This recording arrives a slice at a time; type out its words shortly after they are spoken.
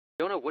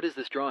Jonah, what is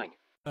this drawing?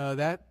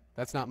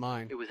 That's not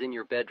mine. It was in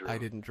your bedroom. I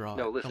didn't draw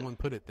No, it. listen. Someone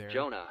put it there.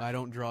 Jonah. I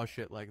don't draw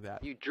shit like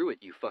that. You drew it,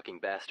 you fucking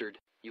bastard.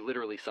 You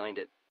literally signed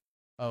it.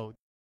 Oh,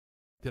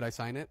 did I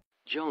sign it?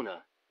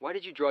 Jonah, why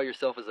did you draw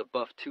yourself as a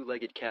buff,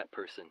 two-legged cat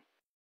person?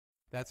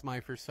 That's my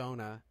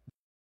persona.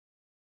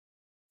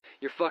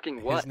 You're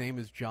fucking what? His name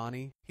is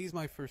Johnny. He's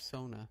my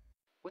persona.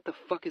 What the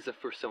fuck is a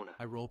fursona?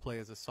 I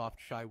roleplay as a soft,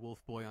 shy wolf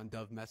boy on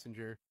Dove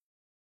Messenger.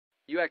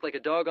 You act like a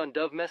dog on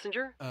Dove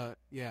Messenger?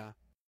 Yeah.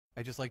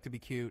 I just like to be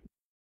cute.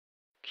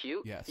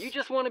 Cute? Yes. You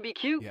just want to be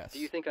cute? Yes. Do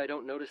you think I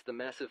don't notice the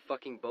massive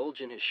fucking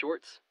bulge in his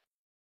shorts?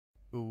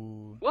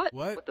 Ooh. What?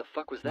 What? What the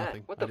fuck was that?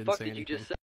 Nothing. What I the didn't fuck say did you just anything. say?